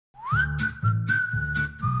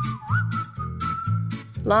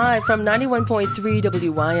Live from 91.3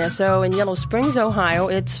 WYSO in Yellow Springs, Ohio,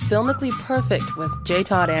 it's Filmically Perfect with J.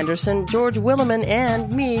 Todd Anderson, George Williman,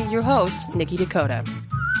 and me, your host, Nikki Dakota.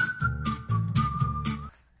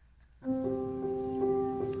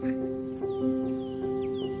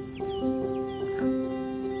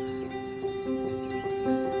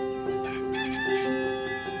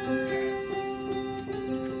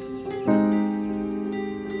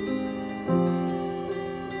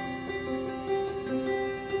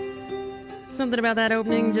 Something about that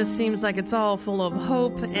opening just seems like it's all full of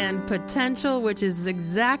hope and potential, which is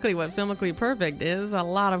exactly what Filmically Perfect is. A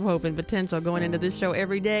lot of hope and potential going into this show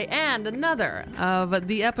every day, and another of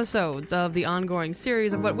the episodes of the ongoing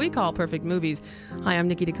series of what we call Perfect Movies. Hi, I'm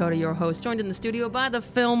Nikki Dakota, your host, joined in the studio by the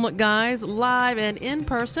Film Guys, live and in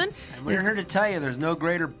person. And we're here to tell you there's no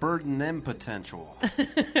greater burden than potential.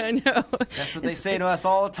 I know. That's what they say to us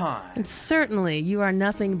all the time. And certainly, you are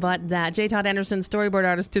nothing but that. J. Todd Anderson, storyboard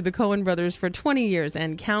artist to the Coen brothers for 20 years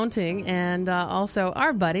and counting, and also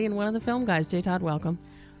our buddy and one of the Film Guys. J. Todd, welcome.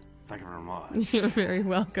 Thank you very much. You're very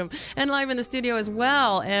welcome. And live in the studio as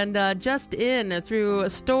well, and just in through a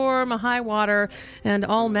storm, high water, and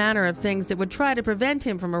all manner of things that would try to prevent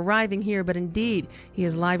him from arriving here, but indeed, he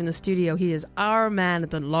is live in the studio. He is our man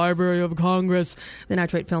at the Library of Congress, the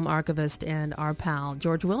Nitrate Film Archivist, and our pal,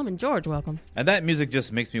 George Williman. George, welcome. And that music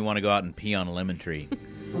just makes me want to go out and pee on a lemon tree.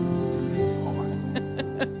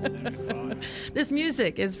 This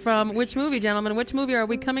music is from which movie, gentlemen? Which movie are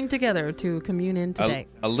we coming together to commune in today?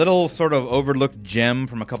 A little sort of overlooked gem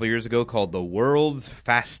from a couple years ago called The World's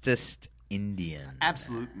Fastest Indian.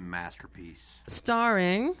 Absolute masterpiece.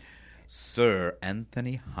 Starring Sir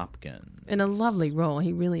Anthony Hopkins. in a lovely role.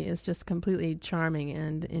 He really is just completely charming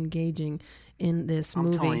and engaging in this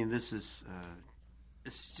movie. I'm telling you, this is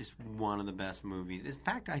just one of the best movies. In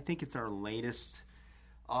fact, I think it's our latest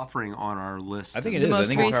offering on our list. I think it is. I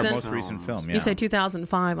think it's our most recent film. Yeah. You say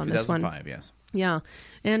 2005 on this one. 2005, yes. Yeah.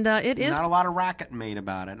 And it is not a lot of racket made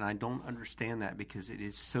about it, and I don't understand that because it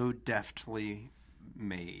is so deftly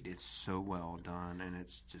made. It's so well done, and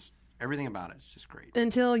it's just everything about it is just great.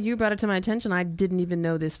 Until you brought it to my attention, I didn't even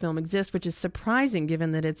know this film exists, which is surprising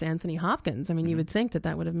given that it's Anthony Hopkins. I mean, you would think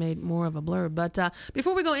that would have made more of a blur. But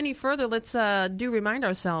before we go any further, let's remind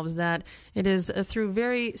ourselves that it is through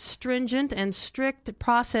very stringent and strict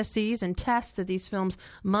processes and tests that these films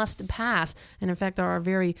must pass. And in fact, there are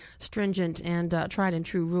very stringent and tried and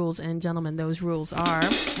true rules. And gentlemen, those rules are...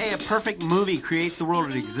 Hey, a perfect movie creates the world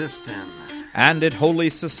it exists in. And it wholly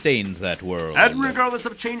sustains that world. And regardless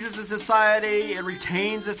of changes in society, it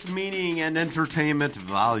retains its meaning and entertainment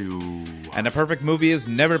value. And a perfect movie is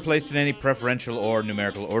never placed in any preferential or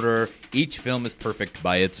numerical order. Each film is perfect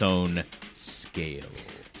by its own scale.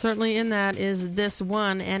 Certainly in that is this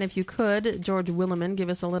one. And if you could, George Williman, give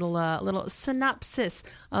us a little synopsis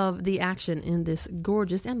of the action in this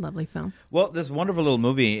gorgeous and lovely film. Well, this wonderful little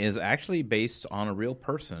movie is actually based on a real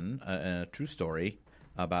person, a true story,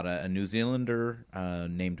 about a New Zealander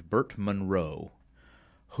named Bert Munro,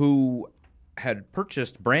 who had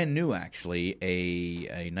purchased, brand new actually, a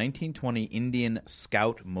 1920 Indian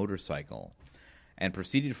Scout motorcycle and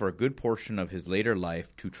proceeded for a good portion of his later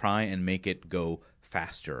life to try and make it go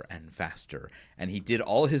faster and faster. And he did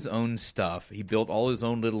all his own stuff. He built all his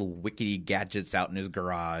own little wickety gadgets out in his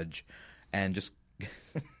garage. And just,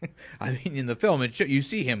 I mean, in the film, you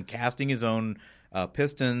see him casting his own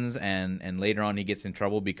pistons, and later on he gets in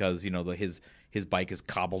trouble because, his bike is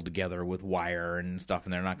cobbled together with wire and stuff,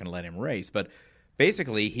 and they're not going to let him race. But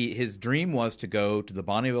basically, his dream was to go to the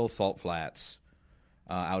Bonneville Salt Flats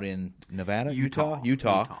out in Nevada? Utah.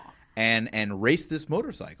 And race this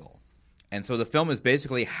motorcycle. And so the film is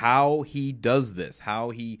basically how he does this, how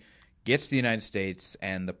he gets to the United States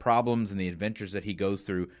and the problems and the adventures that he goes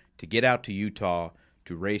through to get out to Utah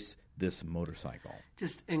to race this motorcycle.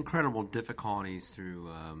 Just incredible difficulties through,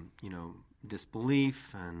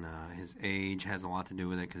 disbelief, and his age has a lot to do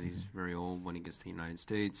with it because he's very old when he gets to the United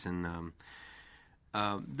States. And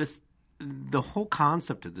the whole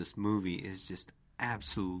concept of this movie is just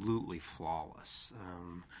absolutely flawless.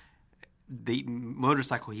 The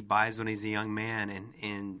motorcycle he buys when he's a young man,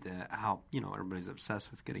 and how everybody's obsessed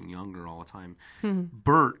with getting younger all the time. Mm-hmm.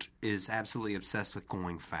 Bert is absolutely obsessed with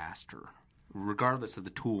going faster. Regardless of the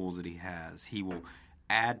tools that he has, he will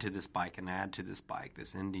add to this bike and add to this bike,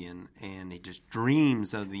 this Indian, and he just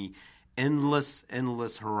dreams of the endless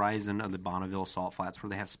horizon of the Bonneville Salt Flats where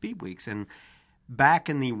they have speed weeks. And back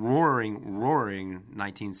in the roaring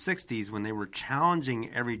 1960s, when they were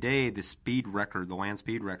challenging every day the speed record, the land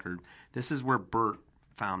speed record, this is where Bert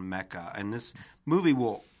found Mecca. And this movie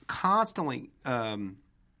will constantly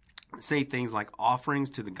say things like offerings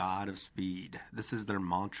to the god of speed. This is their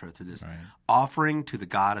mantra through this. Right. Offering to the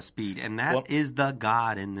god of speed. And that is the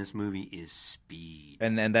god in this movie is speed.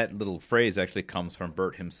 And that little phrase actually comes from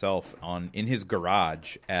Burt himself in his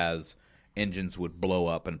garage as engines would blow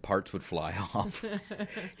up and parts would fly off.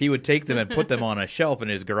 He would take them and put them on a shelf in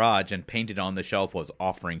his garage, and painted on the shelf was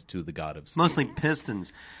offerings to the god of speed. Mostly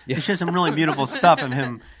pistons. Yeah. It shows some really beautiful stuff of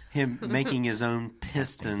him making his own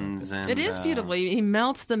pistons. And it is beautiful. He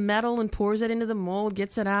melts the metal and pours it into the mold,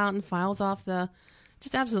 gets it out, and files off the...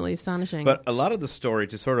 Just absolutely astonishing. But a lot of the story,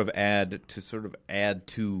 to sort of add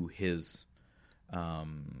to his...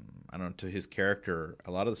 to his character,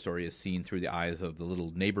 a lot of the story is seen through the eyes of the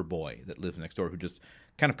little neighbor boy that lives next door, who just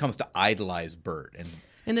kind of comes to idolize Burt.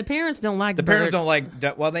 And the parents don't like the Burt. parents don't like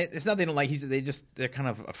that. Well, it's not they don't like. They're kind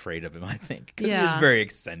of afraid of him, I think, because he is very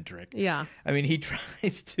eccentric. Yeah. I mean, he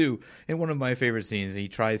tries to, in one of my favorite scenes, he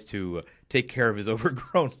tries to take care of his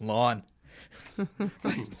overgrown lawn.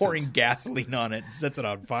 Pouring gasoline on it, sets it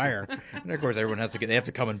on fire, and of course everyone they have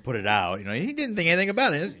to come and put it out. He didn't think anything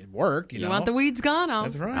about it. It worked. You want the weeds gone?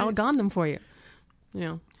 That's right. I'll gone them for you.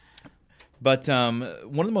 Yeah. But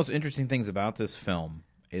one of the most interesting things about this film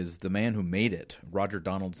is the man who made it, Roger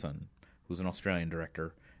Donaldson, who's an Australian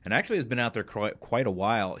director, and actually has been out there quite a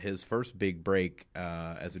while. His first big break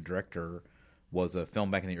as a director was a film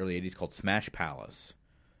back in the early '80s called Smash Palace.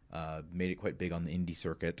 Made it quite big on the indie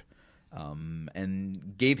circuit.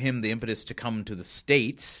 And gave him the impetus to come to the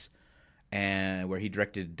States, and where he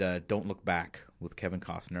directed Don't Look Back with Kevin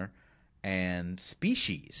Costner, and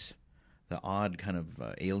Species, the odd kind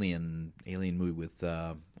of alien movie with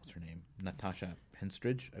what's her name, Natasha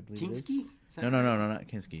Henstridge, I believe. Kinski? No, not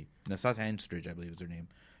Kinski. Natasha Henstridge, I believe is her name.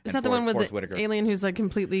 Is that the one with the Whitaker. Alien who's like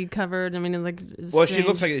completely covered? I mean, she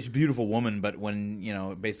looks like a beautiful woman, but when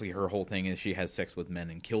basically her whole thing is she has sex with men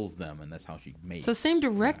and kills them, and that's how she mates. So same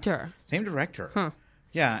director. Yeah. Same director. Huh.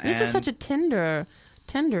 Yeah. This is such a tender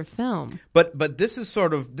film. But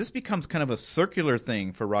this becomes kind of a circular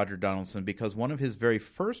thing for Roger Donaldson, because one of his very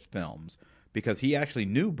first films, because he actually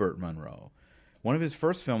knew Burt Munro, one of his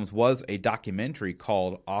first films was a documentary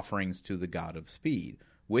called Offerings to the God of Speed,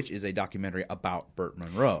 which is a documentary about Burt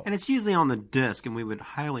Munro. And it's usually on the disc, and we would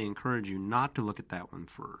highly encourage you not to look at that one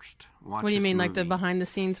first. What do you mean, like the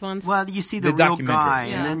behind-the-scenes ones? Well, you see the real guy,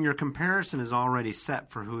 and then your comparison is already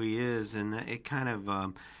set for who he is, and it kind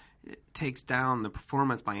of it takes down the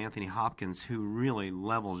performance by Anthony Hopkins, who really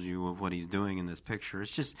levels you of what he's doing in this picture.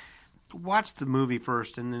 It's just... watch the movie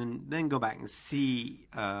first, and then go back and see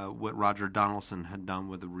what Roger Donaldson had done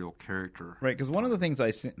with the real character. Right, because one of the things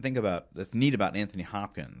I think about that's neat about Anthony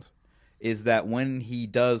Hopkins is that when he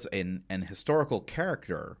does an historical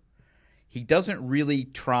character, he doesn't really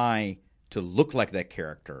try to look like that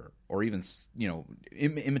character or even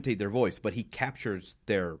imitate their voice, but he captures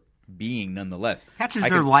their being nonetheless. Captures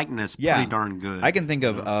their likeness pretty darn good. I can think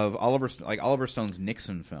of Oliver Stone's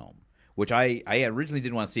Nixon film, which I originally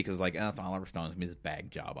didn't want to see because it's Oliver Stone's his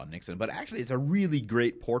bag job on Nixon. But actually, it's a really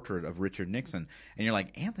great portrait of Richard Nixon. And you're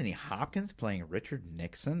like, Anthony Hopkins playing Richard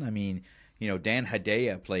Nixon? I mean, Dan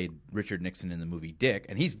Hedaya played Richard Nixon in the movie Dick,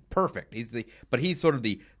 and he's perfect. But he's sort of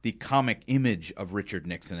the comic image of Richard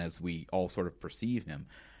Nixon as we all sort of perceive him.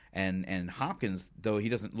 And Hopkins, though he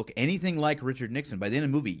doesn't look anything like Richard Nixon, by the end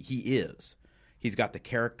of the movie, he is. He's got the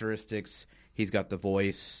characteristics. He's got the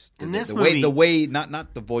voice. In this movie... the way,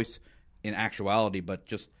 not the voice in actuality, but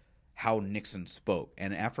just how Nixon spoke.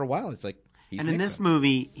 And after a while, it's like he's And Nixon. in this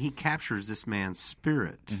movie, he captures this man's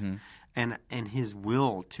spirit and his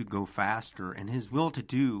will to go faster, and his will to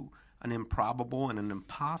do an improbable and an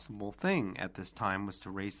impossible thing at this time was to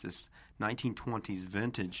race this 1920s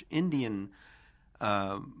vintage Indian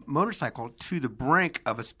motorcycle to the brink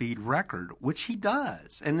of a speed record, which he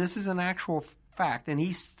does. And this is an actual fact. And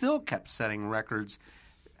he still kept setting records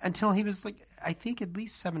until he was I think at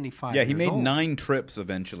least 75 years old. Yeah, he made 9 trips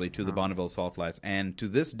eventually to the Bonneville Salt Flats. And to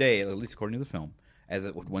this day, at least according to the film,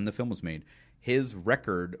 when the film was made, his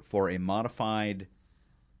record for a modified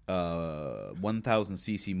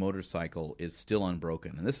 1,000cc motorcycle is still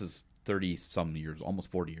unbroken. And this is 30-some years,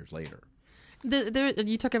 almost 40 years later.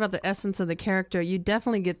 You talk about the essence of the character. You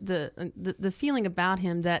definitely get the feeling about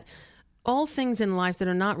him that all things in life that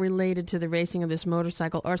are not related to the racing of this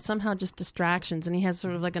motorcycle are somehow just distractions, and he has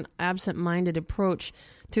sort of like an absent-minded approach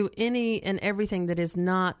to any and everything that is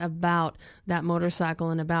not about that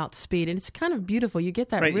motorcycle and about speed. And it's kind of beautiful. You get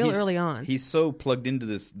that real early on. He's so plugged into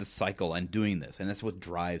this cycle and doing this, and that's what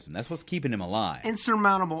drives him. That's what's keeping him alive.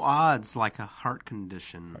 Insurmountable odds, like a heart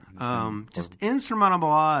condition. Just insurmountable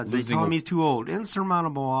odds. They tell him he's too old.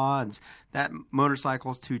 Insurmountable odds. That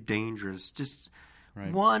motorcycle's too dangerous. Just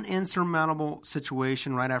one insurmountable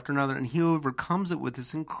situation right after another, and he overcomes it with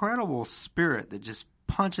this incredible spirit that just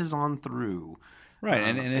punches on through. Right,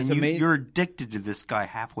 and it's amazing. You're addicted to this guy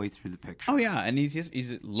halfway through the picture. Oh yeah, and he's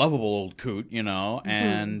a lovable old coot,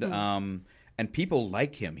 and people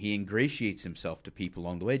like him. He ingratiates himself to people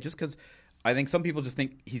along the way, just because I think some people just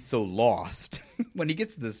think he's so lost when he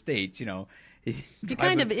gets to the States. He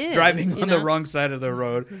kind of is driving on the wrong side of the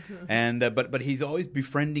road, and but he's always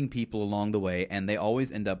befriending people along the way, and they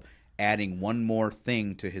always end up adding one more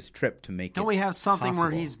thing to his trip to make. Don't we have something where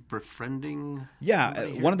he's befriending? Yeah,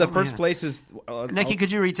 one of the first places. Nikki,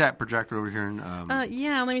 could you reach that projector over here?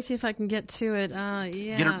 Yeah, let me see if I can get to it.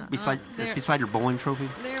 Yeah, get her beside your bowling trophy.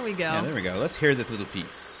 There we go. Yeah, there we go. Let's hear this little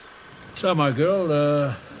piece. So, my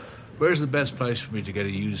girl, where's the best place for me to get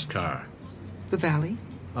a used car? The Valley.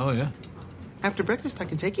 Oh, yeah? After breakfast, I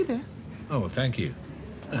can take you there. Oh, well, thank you.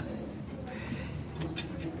 And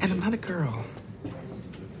I'm not a girl.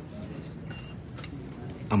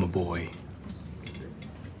 I'm a boy.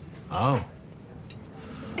 Oh.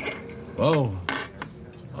 Well,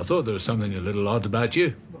 I thought there was something a little odd about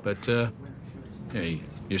you, but,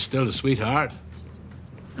 you're still a sweetheart.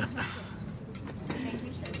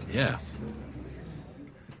 Yeah.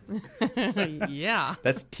 Yeah.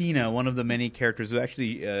 That's Tina, one of the many characters who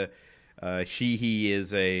actually, he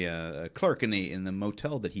is a clerk in the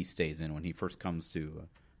motel that he stays in when he first comes to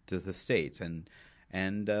the States, and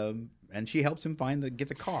she helps him get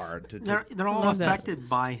the car. They're all affected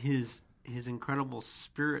by his incredible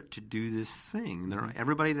spirit to do this thing.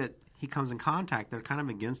 Everybody that he comes in contact, they're kind of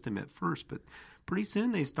against him at first, but pretty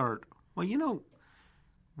soon they start. Well,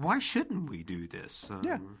 why shouldn't we do this?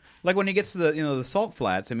 Yeah, like when he gets to the salt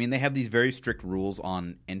flats. I mean, they have these very strict rules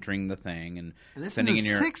on entering the thing and this sending in the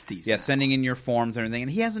your 60s. Yeah, sending in your forms and everything.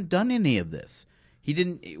 And he hasn't done any of this. He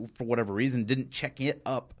didn't, for whatever reason, didn't check it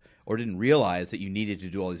up or didn't realize that you needed to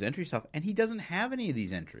do all these entry stuff. And he doesn't have any of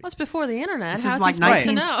these entries. Well, it's before the internet. This How's is like he supposed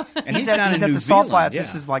to 19 know? And he's down at in New the Salt Zealand, Flats. yeah.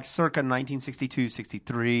 This is like circa 1962,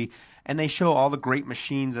 63. And they show all the great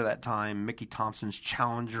machines of that time. Mickey Thompson's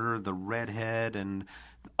Challenger, the Redhead, and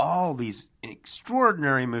all these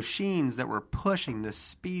extraordinary machines that were pushing the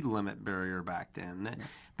speed limit barrier back then.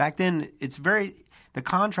 Back then, the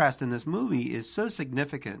contrast in this movie is so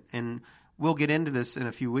significant, and we'll get into this in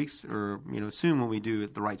a few weeks or soon when we do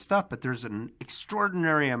the right stuff, but there's an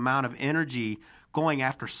extraordinary amount of energy going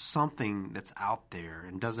after something that's out there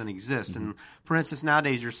and doesn't exist. Mm-hmm. And for instance,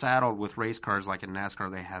 nowadays you're saddled with race cars like in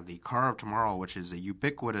NASCAR. They have the Car of Tomorrow, which is a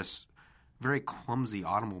ubiquitous, very clumsy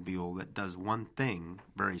automobile that does one thing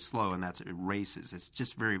very slow, and that's it races. It's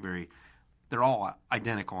just very, very – they're all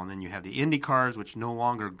identical. And then you have the Indy cars, which no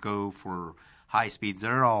longer go for high speeds.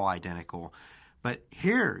 They're all identical. But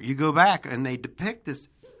here you go back, and they depict this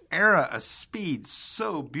era of speed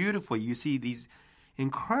so beautifully. You see these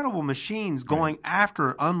incredible machines going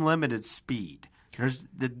after unlimited speed. There's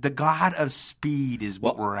the god of speed is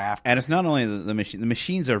what we're after. And it's not only the machine. The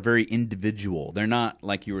machines are very individual. They're not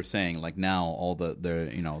like you were saying. Like now, all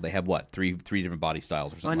they have what three different body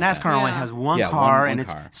styles or something. Well, like NASCAR that. only has one car, and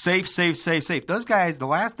it's safe, safe, safe, safe. Those guys, the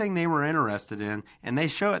last thing they were interested in, and they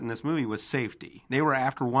show it in this movie, was safety. They were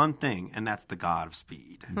after one thing, and that's the god of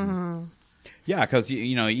speed. Mm-hmm. Yeah, because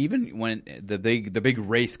even when the big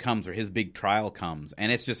race comes or his big trial comes,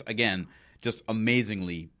 and it's just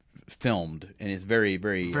amazingly filmed, and it's very,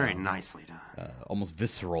 very, very nicely done, almost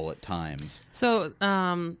visceral at times. So,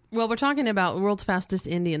 we're talking about World's Fastest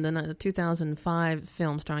Indy, the 2005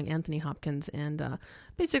 film starring Anthony Hopkins, and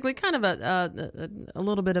basically kind of a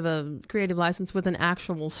little bit of a creative license with an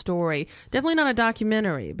actual story. Definitely not a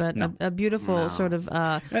documentary, but a beautiful sort of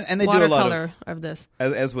and they watercolor do a lot of this.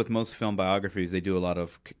 As with most film biographies, they do a lot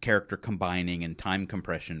of character combining and time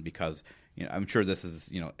compression because I'm sure this is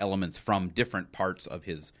elements from different parts of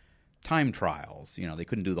his time trials. They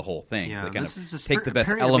couldn't do the whole thing. Yeah, so they kind this of take the best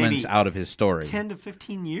elements out of his story. 10 to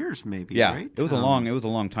 15 years, maybe. Yeah, right? it was a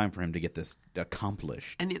long time for him to get this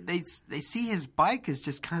accomplished. And they see his bike is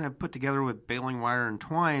just kind of put together with baling wire and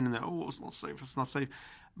twine, and it's not safe. It's not safe.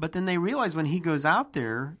 But then they realize when he goes out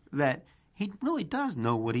there that he really does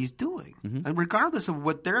know what he's doing, and regardless of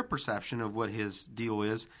what their perception of what his deal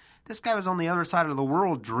is. This guy was on the other side of the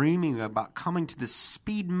world dreaming about coming to this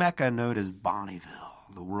speed mecca known as Bonneville,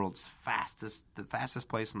 the world's the fastest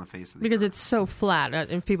place on the face of the because earth. it's so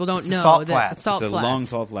flat. If people don't know, salt flats. It's a long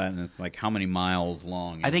salt flat, and it's like how many miles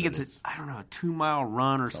long? I think it's a 2-mile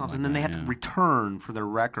run or something. Then they have to return for their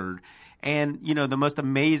record. And the most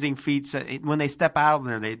amazing feats when they step out of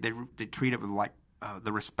there, they treat it with like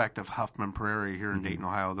the respect of Huffman Prairie here in Dayton,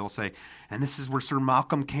 Ohio. They'll say, and this is where Sir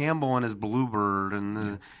Malcolm Campbell and his Bluebird,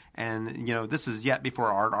 and And, this was yet before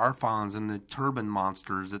Art Arfons and the turbine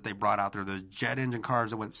monsters that they brought out there, those jet engine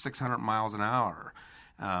cars that went 600 miles an hour.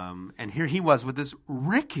 And here he was with this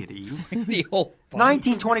rickety The old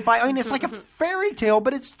 1925. I mean, it's like a fairy tale,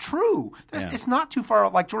 but it's true. It's not too far.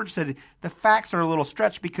 Like George said, the facts are a little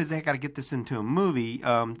stretched because they got to get this into a movie.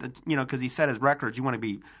 Because he set his records. You want to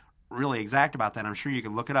be really exact about that. I'm sure you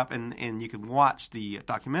can look it up and you can watch the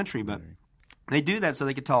documentary. But they do that so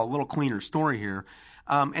they could tell a little cleaner story here.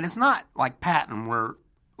 And it's not like Patton, where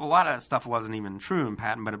a lot of that stuff wasn't even true in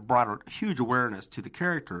Patton, but it brought a huge awareness to the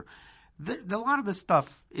character. A lot of this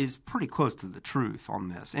stuff is pretty close to the truth on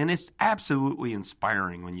this, and it's absolutely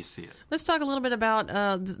inspiring when you see it. Let's talk a little bit about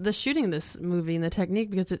the shooting of this movie and the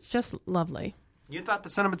technique, because it's just lovely. You thought the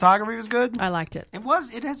cinematography was good? I liked it. It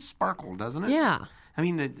was. It has sparkle, doesn't it? Yeah. I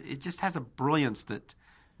mean, it just has a brilliance that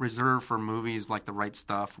reserved for movies like The Right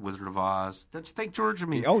Stuff, Wizard of Oz. Don't you think, George? I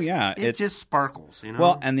mean, oh yeah, it just sparkles.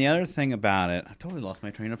 Well, and the other thing about it, I totally lost my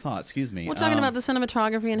train of thought. Excuse me. We're talking about the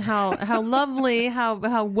cinematography and how lovely,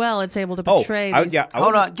 how well it's able to portray.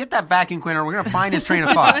 Hold on, get that vacuum cleaner. We're gonna find his train of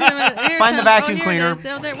thought. Find the vacuum cleaner.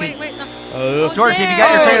 Wait. George, have you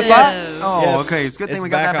got your train of thought? Oh, Yes. okay. It's a good thing we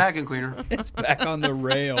got that vacuum cleaner. It's back on the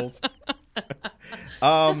rails.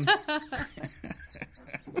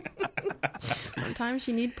 Sometimes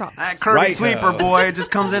you need props. That Kirby sweeper boy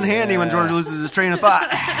just comes in handy when George loses his train of thought.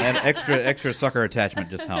 That extra sucker attachment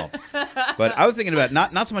just helps. But I was thinking about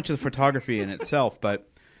not so much of the photography in itself, but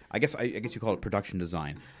I guess you call it production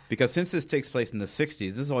design, because since this takes place in the 60s,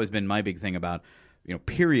 this has always been my big thing about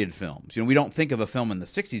period films. We don't think of a film in the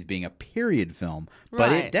 60s being a period film,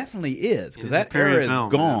 but it definitely is, because that era is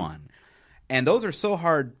gone. And those are so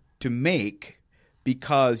hard to make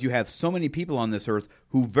because you have so many people on this earth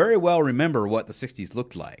who very well remember what the 60s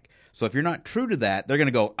looked like. So if you're not true to that, they're going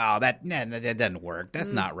to go, oh, that doesn't work. That's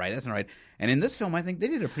not right. That's not right. And in this film, I think they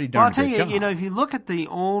did a pretty darn good job. I'll tell you, if you look at the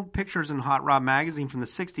old pictures in Hot Rod magazine from the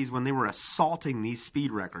 60s when they were assaulting these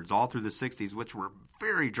speed records all through the 60s, which were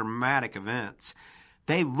very dramatic events,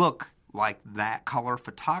 they look like that color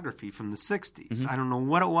photography from the 60s. Mm-hmm. I don't know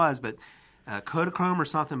what it was, but Kodachrome or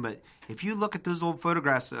something, but if you look at those old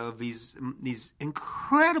photographs of these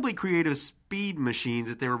incredibly creative speed machines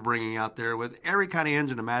that they were bringing out there with every kind of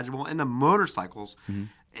engine imaginable and the motorcycles,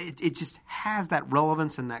 it just has that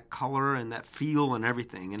relevance and that color and that feel and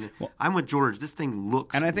everything. And I'm with George. This thing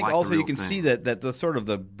looks and I think like also the real you can thing. see that the sort of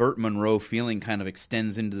the Burt Munro feeling kind of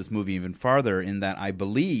extends into this movie even farther, in that I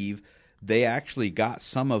believe they actually got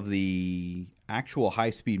some of the actual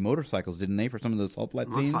high-speed motorcycles, didn't they, for some of those assault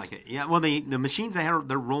scenes? Looks like it. Yeah. Well, the machines they're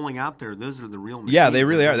rolling out there, those are the real machines. Yeah, they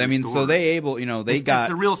really are. I mean, so they it's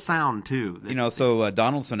a real sound too. So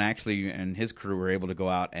Donaldson actually and his crew were able to go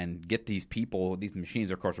out and get these people. These machines,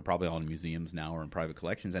 of course, are probably all in museums now or in private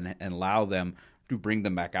collections, and allow them to bring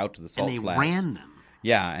them back out to the salt flats. And they ran them.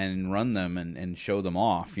 Yeah, and run them and show them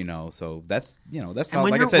off. So that's how,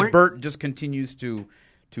 like I said, Burt just continues to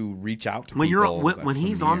reach out to people. When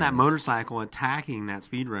he's on that motorcycle attacking that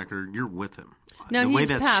speed record, you're with him. Now, he's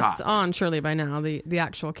passed shot. on, surely, by now, the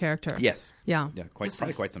actual character. Yes. Yeah. Yeah,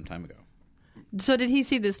 probably quite some time ago. So did he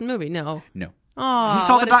see this movie? No. Oh, he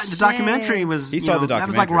saw the documentary. He saw the documentary. That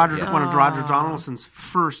was like one of Roger Donaldson's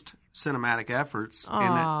first cinematic efforts.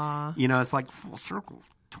 And it's like full circle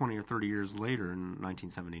 20 or 30 years later in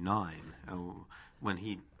 1979. When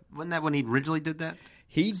he originally did that?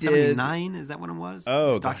 He 79, is that when it was?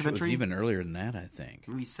 Oh, documentary? Gosh, it was even earlier than that, I think.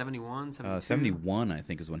 Maybe 71, 72? 71, I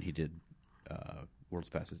think, is when he did World's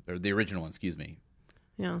Fastest, or the original one, excuse me.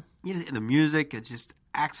 Yeah. The music, it's just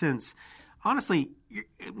accents. Honestly,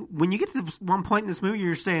 when you get to one point in this movie,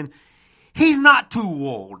 you're saying, he's not too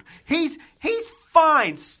old. He's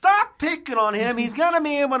fine. Stop picking on him. He's going to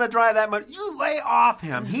be able to drive that much. You lay off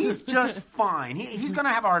him. He's just fine. He's going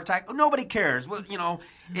to have a heart attack. Nobody cares. Well,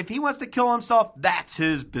 if he wants to kill himself, that's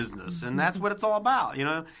his business. And that's what it's all about.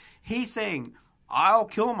 He's saying, I'll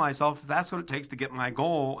kill myself if that's what it takes to get my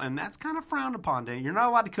goal. And that's kind of frowned upon. You're not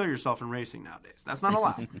allowed to kill yourself in racing nowadays. That's not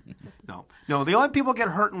allowed. No. The only people get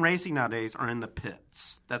hurt in racing nowadays are in the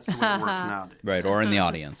pits. That's the way it works nowadays. Right, or in the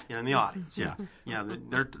audience. In the audience, yeah.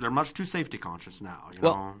 They're much too safety conscious now.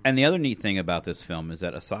 And the other neat thing about this film is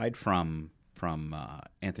that aside from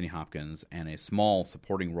Anthony Hopkins and a small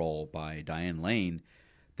supporting role by Diane Lane,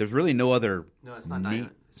 there's really no other. No, it's not Diane.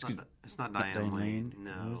 It's not Diane Lane.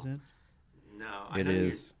 No. What is it? No, it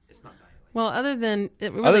is. It's not Diane Lane. Well, other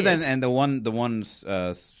than the one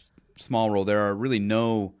small role, there are really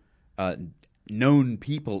no known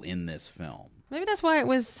people in this film. Maybe that's why it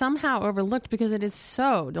was somehow overlooked, because it is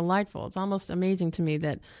so delightful. It's almost amazing to me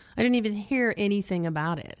that I didn't even hear anything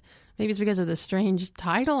about it. Maybe it's because of the strange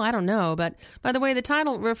title. I don't know. But by the way, the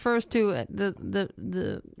title refers to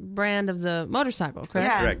the brand of the motorcycle, correct?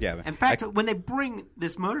 Yeah. Correct, yeah. In fact, when they bring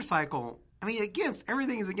this motorcycle, I mean,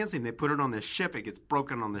 everything is against him. They put it on this ship. It gets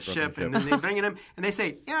broken on the ship. And then they bring it in. And they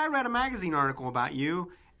say, yeah, I read a magazine article about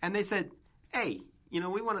you. And they said, hey, we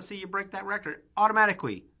want to see you break that record.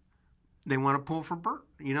 Automatically, they want to pull for Burt,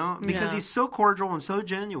 because he's so cordial and so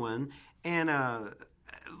genuine. And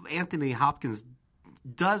Anthony Hopkins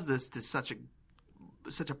does this to such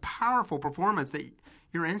a powerful performance that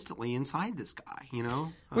you're instantly inside this guy,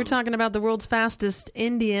 We're talking about the world's fastest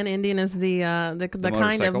Indian. Indian is the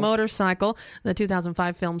kind of motorcycle. The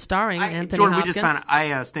 2005 film starring Anthony Jordan, Hopkins. we just found it.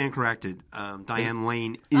 I stand corrected. Diane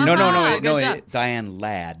Lane is... No, Diane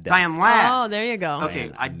Ladd. Diane Ladd. Oh, there you go.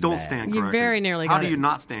 Okay, I don't stand corrected. You very nearly How got do it. you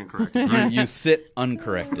not stand corrected? You sit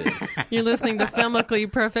uncorrected. You're listening to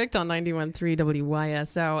Filmically Perfect on 91.3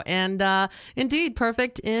 WYSO. And indeed,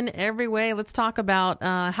 perfect in every way. Let's talk about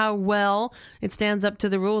how well it stands up to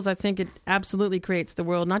the rules. I think it absolutely creates the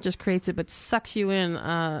world. Not just creates it, but sucks you in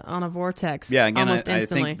on a vortex. Yeah, again, almost I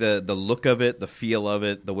instantly. think the look of it, the feel of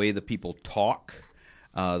it, the way the people talk,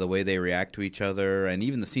 the way they react to each other, and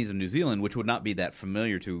even the scenes of New Zealand, which would not be that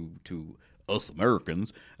familiar to us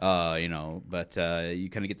Americans, but you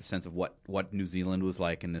kind of get the sense of what New Zealand was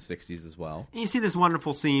like in the 60s as well. And you see this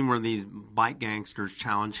wonderful scene where these bike gangsters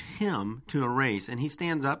challenge him to a race, and he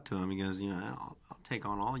stands up to him. He goes, I'll take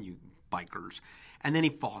on all you bikers. And then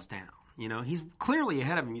he falls down. He's clearly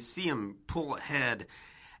ahead of him. You see him pull ahead.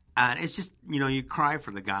 And it's just, you cry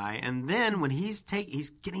for the guy. And then when he's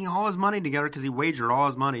getting all his money together, because he wagered all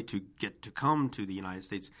his money to get to come to the United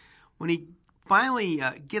States. When he finally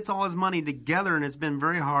gets all his money together, and it's been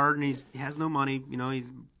very hard, and he has no money,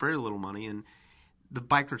 he's very little money, and the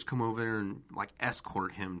bikers come over there and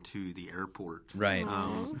escort him to the airport. Right.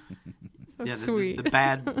 Sweet. The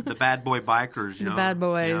bad boy bikers, The bad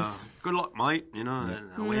boys. Good luck, mate. And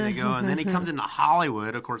away they go. And then he comes into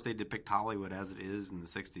Hollywood. Of course, they depict Hollywood as it is in the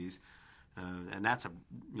 60s. And that's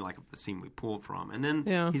the scene we pulled from. And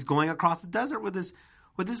then he's going across the desert with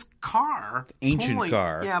his car. Ancient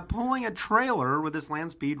car. Yeah, pulling a trailer with this land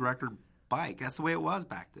speed record bike. That's the way it was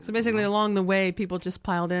back then. So basically, along the way, people just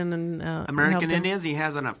piled in and American Indians. He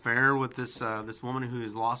has an affair with this woman who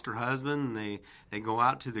has lost her husband. And they go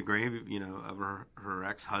out to the grave, of her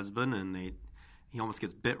ex-husband, and he almost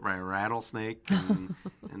gets bit by a rattlesnake. And,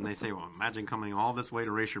 and they say, well, imagine coming all this way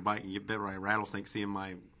to race your bike and get bit by a rattlesnake, seeing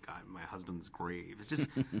my husband's grave. It's just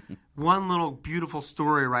one little beautiful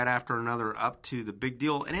story right after another up to the big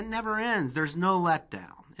deal, and it never ends. There's no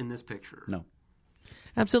letdown in this picture. No.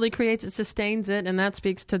 Absolutely creates it, sustains it, and that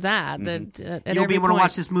speaks to that. Mm-hmm. That at You'll be every able to point-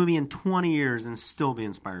 watch this movie in 20 years and still be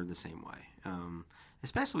inspired the same way.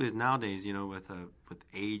 Especially with nowadays, with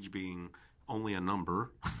age being only a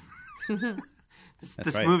number.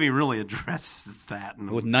 This right. movie really addresses that.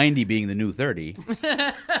 With 90 being the new 30.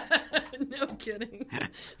 No kidding.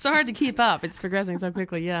 It's so hard to keep up. It's progressing so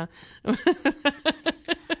quickly. Yeah.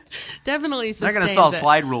 Definitely They're sustains going to sell it.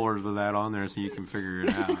 slide rulers with that on there so you can figure it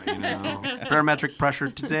out. Barometric pressure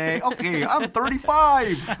today. Okay, I'm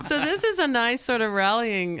 35. So this is a nice sort of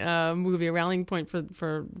rallying movie, a rallying point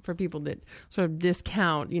for people that sort of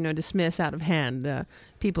dismiss out of hand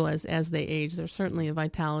people as they age. There's certainly a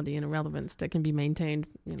vitality and a relevance that can be maintained.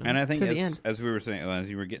 And I think to the end. as we were saying, as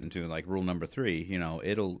you were getting to rule number 3,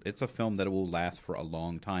 it's a film that will last for a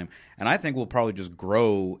long time, and I think will probably just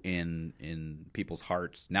grow in people's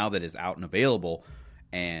hearts now that it's out and available.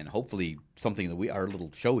 And hopefully something that our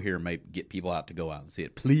little show here might get people out to go out and see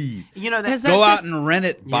it. Please, go out and rent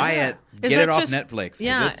it, buy it, get it off Netflix.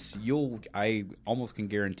 Yeah, I almost can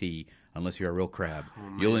guarantee, unless you're a real crab,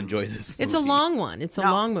 you'll enjoy this movie. It's a long one. It's a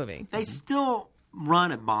long movie. They still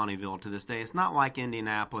run at Bonneville to this day. It's not like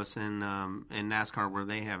Indianapolis and NASCAR where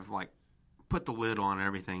they have put the lid on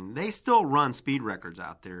everything. They still run speed records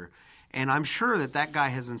out there. And I'm sure that guy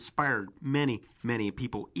has inspired many, many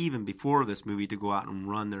people, even before this movie, to go out and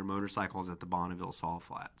run their motorcycles at the Bonneville Salt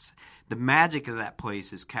Flats. The magic of that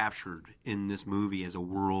place is captured in this movie as a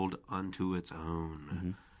world unto its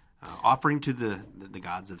own, offering to the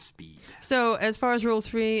gods of speed. So as far as Rule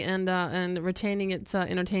 3 and retaining its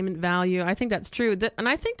entertainment value, I think that's true. And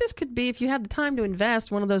I think this could be, if you had the time to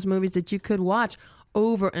invest, one of those movies that you could watch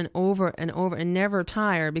over and over and over and never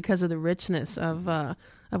tire because of the richness of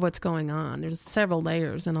what's going on. There's several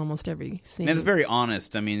layers in almost every scene. And it's very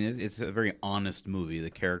honest. I mean, it's a very honest movie. The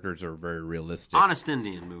characters are very realistic. Honest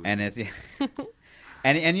Indian movie. And it's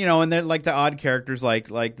and they're like the odd characters, like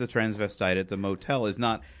the transvestite at the motel is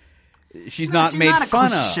not. she's No, not she's made not a fun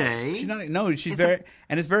cliche. of. She's not. No, she's It's very,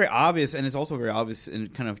 and it's very obvious, and it's also very obvious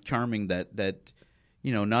and kind of charming that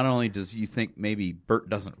not only does you think maybe Bert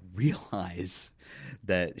doesn't realize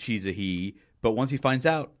that she's a he, but once he finds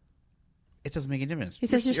out, it doesn't make any difference. He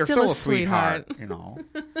says, "You're still a sweetheart." It's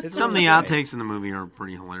Some of really the great. outtakes in the movie are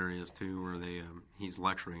pretty hilarious too, where he's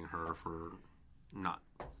lecturing her for not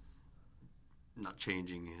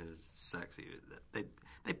changing his sex.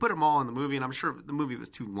 They put them all in the movie, and I'm sure if the movie was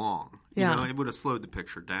too long. Yeah. It would have slowed the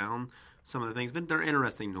picture down. Some of the things, but they're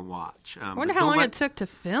interesting to watch. I wonder how long it took to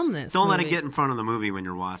film this. Don't let it movie. get in front of the movie when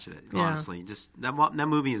you're watching it. Yeah. Honestly, just that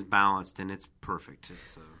movie is balanced and it's perfect.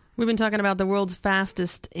 We've been talking about The World's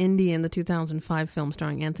Fastest Indian, the 2005 film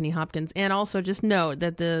starring Anthony Hopkins. And also just note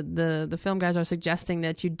that the film guys are suggesting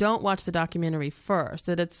that you don't watch the documentary first,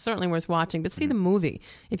 that it's certainly worth watching, but see the movie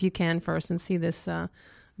if you can first and see this.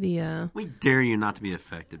 We dare you not to be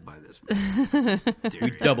affected by this movie.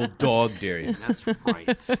 We double dog dare you. That's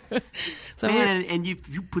right. So Man, and you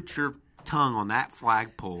put your tongue on that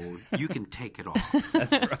flagpole, you can take it off.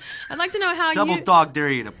 I'd like to know how Double you... dog dare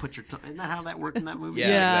you to put your tongue. Isn't that how that worked in that movie?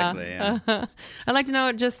 Yeah, exactly. Yeah. I'd like to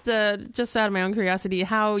know, just out of my own curiosity,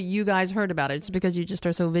 how you guys heard about it. It's because you just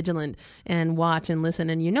are so vigilant and watch and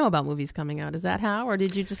listen and you know about movies coming out. Is that how? Or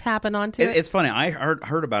did you just happen onto it? It's funny. I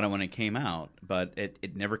heard about it when it came out, but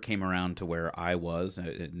it never came around to where I was.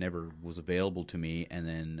 It never was available to me. And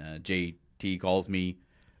then JT calls me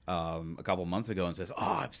a couple months ago and says,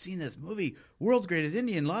 "Oh, I've seen this movie, World's Greatest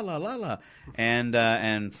Indian, la la la la,"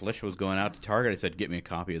 and Felicia was going out to Target. I said, "Get me a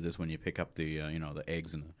copy of this when you pick up the the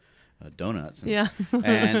eggs and the donuts." Yeah.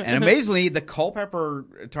 and amazingly, the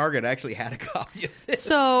Culpeper Target actually had a copy of this.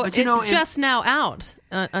 So But, it's just now out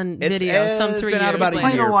on video, some it's 3 been years out about a later.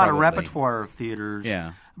 Played year, a lot of probably. repertoire theaters.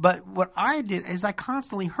 Yeah. But what I did is I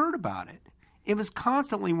constantly heard about it. It was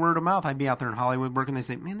constantly word of mouth. I'd be out there in Hollywood working. They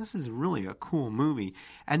say, "Man, this is really a cool movie."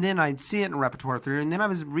 And then I'd see it in a repertoire theater. And then I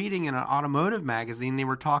was reading in an automotive magazine. They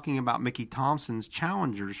were talking about Mickey Thompson's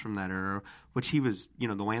Challengers from that era, which he was,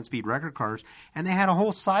 the land speed record cars. And they had a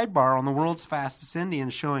whole sidebar on the World's Fastest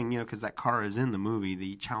Indian showing, because that car is in the movie,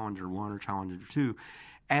 the Challenger 1 or Challenger 2.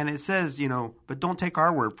 And it says, but don't take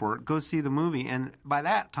our word for it. Go see the movie. And by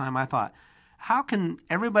that time, I thought, how can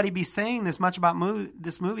everybody be saying this much about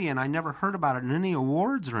this movie, and I never heard about it in any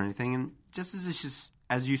awards or anything? And just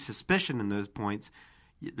as you suspicion in those points,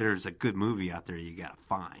 there's a good movie out there you got to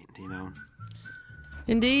find,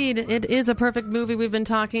 Indeed, it is a perfect movie. We've been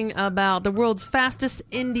talking about The World's Fastest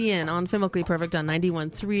Indian on Filmically Perfect on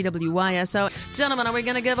 91.3 WYSO. Gentlemen, are we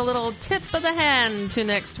going to give a little tip of the hand to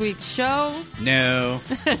next week's show? No.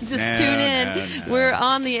 Just tune in. No. We're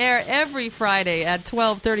on the air every Friday at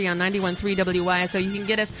 12:30 on 91.3 WYSO. You can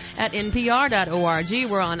get us at npr.org.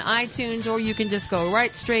 We're on iTunes, or you can just go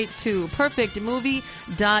right straight to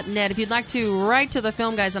perfectmovie.net. If you'd like to write to the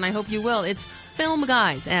film guys, and I hope you will, it's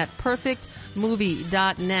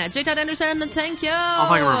filmguys@perfectmovie.net. J. Todd Anderson, thank you. Oh,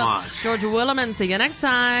 thank you very much. George Williman, see you next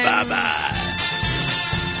time. Bye-bye.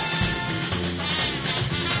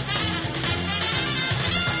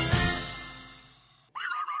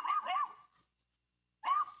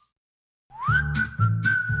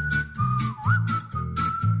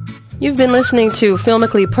 You've been listening to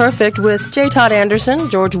Filmically Perfect with J. Todd Anderson,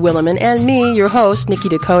 George Williman, and me, your host, Nikki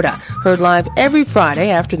Dakota. Heard live every Friday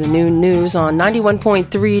after the noon news on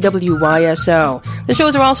 91.3 WYSO. The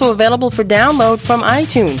shows are also available for download from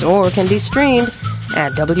iTunes or can be streamed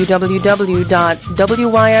at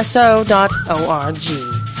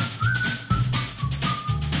www.wyso.org.